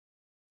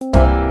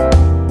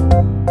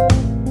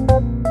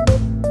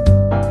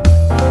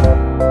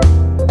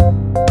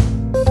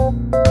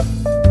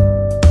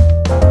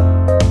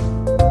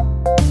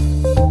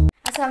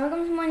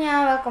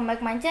semuanya, welcome back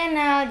my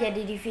channel.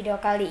 Jadi di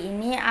video kali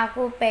ini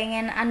aku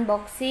pengen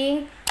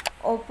unboxing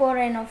Oppo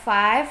Reno5.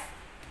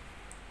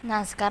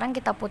 Nah, sekarang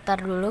kita putar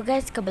dulu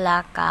guys ke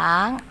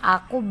belakang.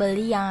 Aku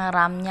beli yang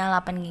RAM-nya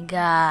 8GB.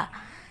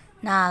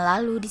 Nah,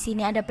 lalu di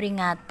sini ada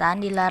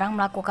peringatan dilarang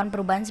melakukan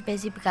perubahan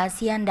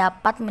spesifikasi yang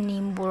dapat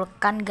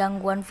menimbulkan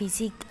gangguan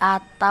fisik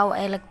atau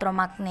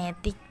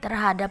elektromagnetik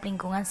terhadap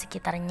lingkungan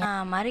sekitarnya.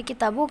 Nah, mari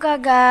kita buka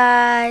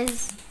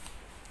guys.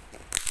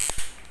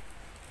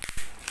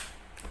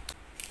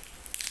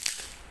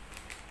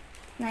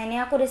 Nah, ini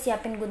aku udah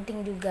siapin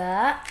gunting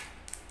juga.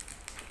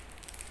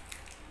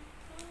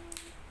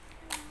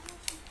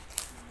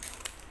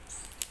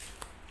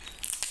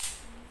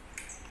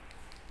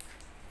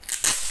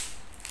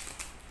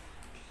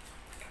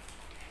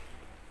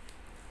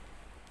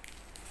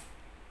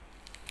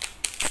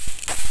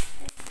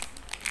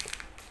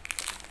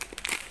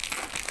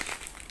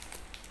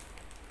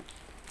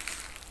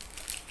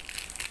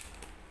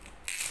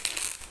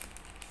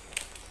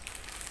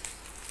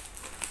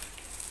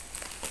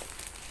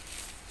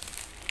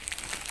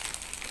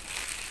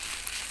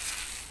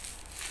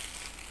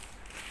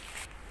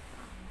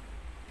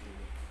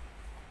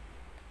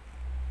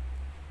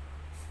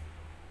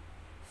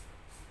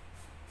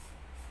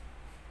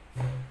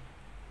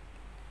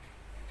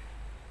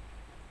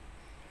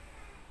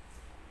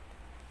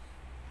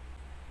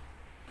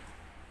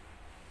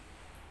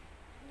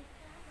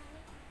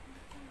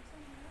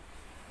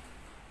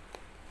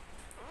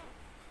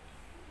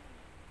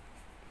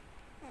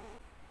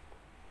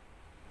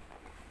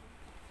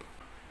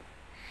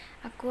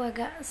 Aku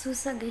agak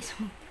susah guys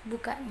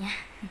bukanya.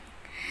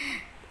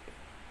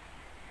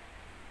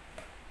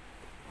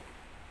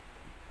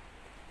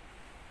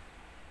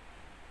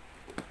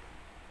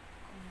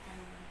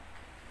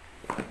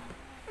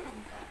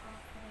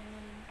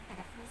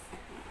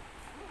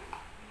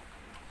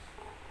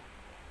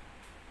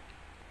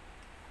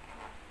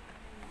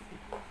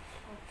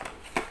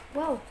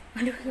 Wow,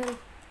 aduh sorry.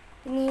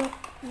 Ini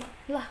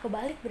lah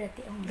kebalik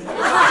berarti om.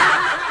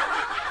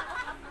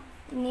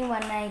 Ini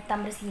warna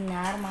hitam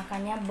bersinar,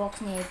 makanya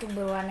boxnya itu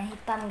berwarna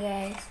hitam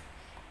guys.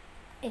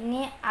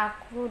 Ini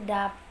aku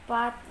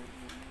dapat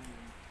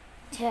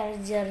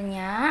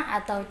chargernya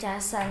atau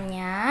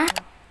casannya.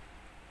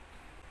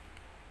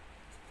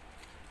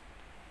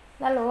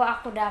 Lalu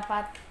aku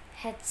dapat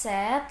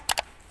headset.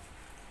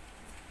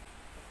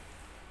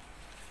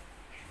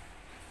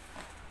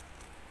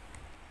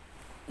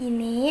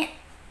 Ini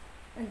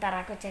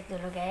bentar aku cek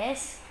dulu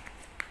guys.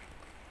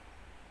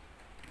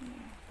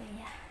 Apa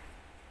ya?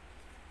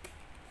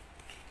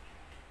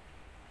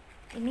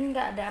 Ini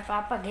nggak ada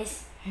apa-apa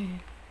guys.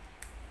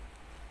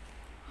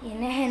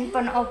 Ini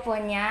handphone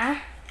Oppo-nya.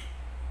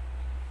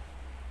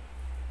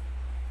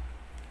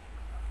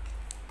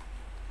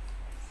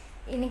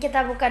 Ini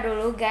kita buka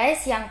dulu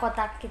guys yang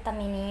kotak hitam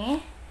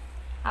ini.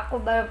 Aku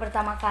baru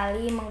pertama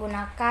kali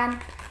menggunakan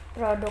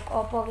produk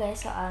Oppo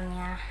guys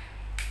soalnya.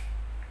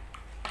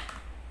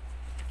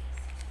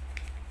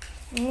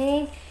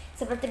 Ini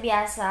seperti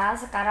biasa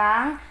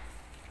sekarang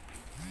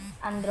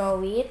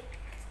Android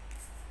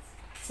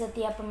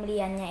setiap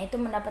pembeliannya itu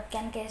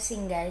mendapatkan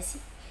casing guys.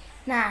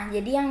 Nah,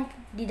 jadi yang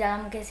di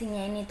dalam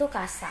casingnya ini tuh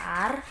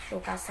kasar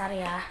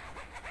ya.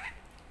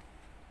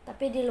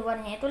 Tapi di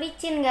luarnya itu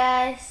licin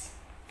guys.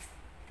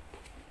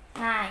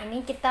 Nah,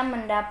 ini kita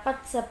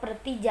mendapat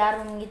seperti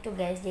jarum gitu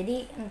guys.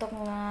 Jadi untuk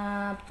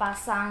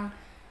ngepasang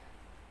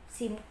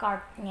SIM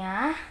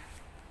cardnya,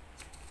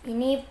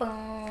 ini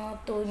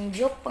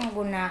petunjuk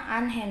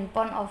penggunaan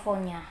handphone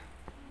Oppo-nya.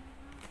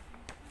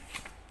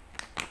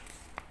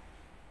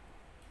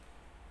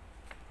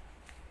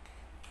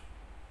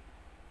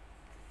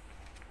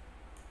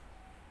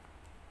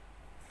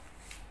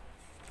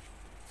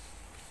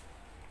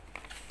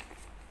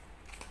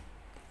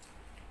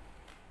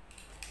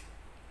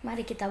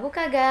 Mari kita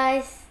buka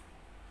guys.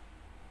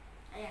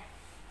 Ayo.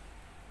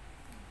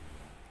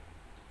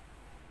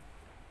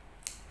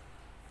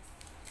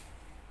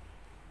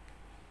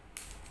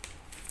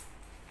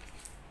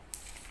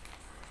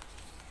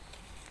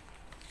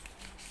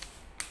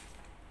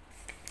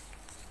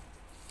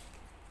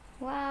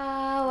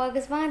 Wow,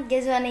 bagus banget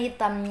guys warna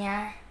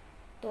hitamnya.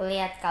 Tuh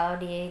lihat kalau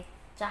di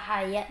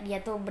cahaya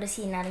dia tuh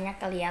bersinarnya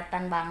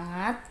kelihatan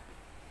banget.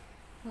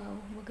 Wow,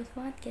 bagus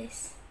banget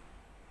guys.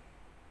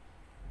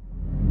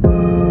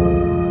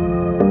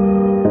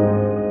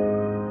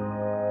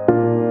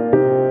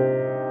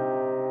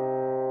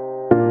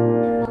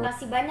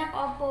 Makasih banyak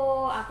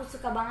Oppo, aku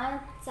suka banget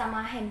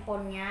sama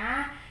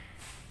handphonenya.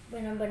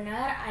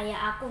 Bener-bener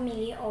ayah aku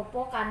milih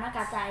Oppo karena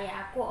kata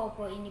ayah aku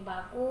Oppo ini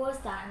bagus,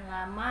 tahan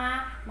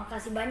lama.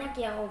 Makasih banyak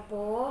ya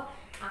Oppo.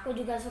 Aku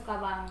juga suka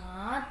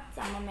banget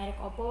sama merek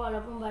Oppo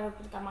walaupun baru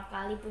pertama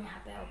kali punya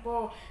HP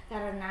Oppo.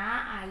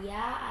 Karena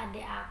ayah,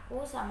 adik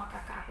aku sama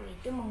kakak aku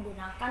itu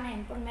menggunakan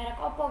handphone merek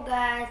Oppo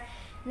guys.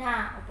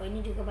 Nah, Oppo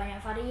ini juga banyak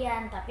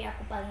varian, tapi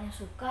aku paling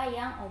suka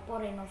yang Oppo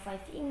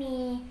Reno5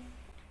 ini.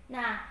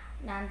 Nah,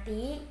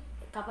 nanti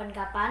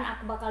kapan-kapan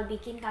aku bakal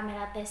bikin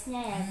kamera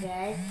tesnya ya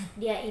guys.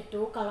 Dia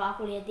itu kalau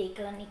aku lihat di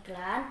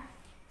iklan-iklan,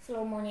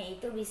 slow mo-nya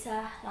itu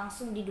bisa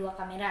langsung di 2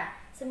 kamera.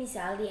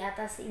 Semisal di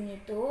atas ini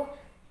tuh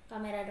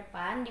kamera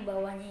depan, di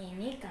bawahnya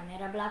ini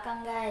kamera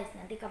belakang guys.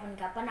 Nanti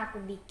kapan-kapan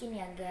aku bikin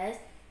ya guys.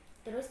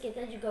 Terus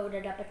kita juga udah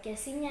dapat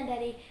casingnya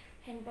dari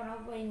handphone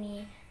Oppo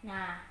ini.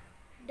 Nah,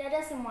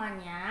 dadah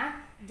semuanya.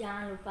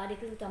 Jangan lupa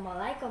diklik tombol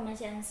like, comment,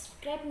 share, dan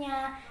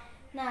subscribe-nya.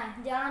 Nah,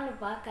 jangan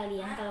lupa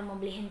kalian kalau mau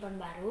beli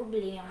handphone baru,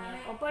 beli yang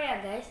merek Oppo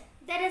ya guys.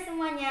 Dadah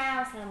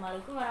semuanya.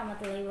 Wassalamualaikum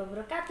warahmatullahi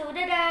wabarakatuh.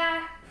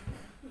 Dadah.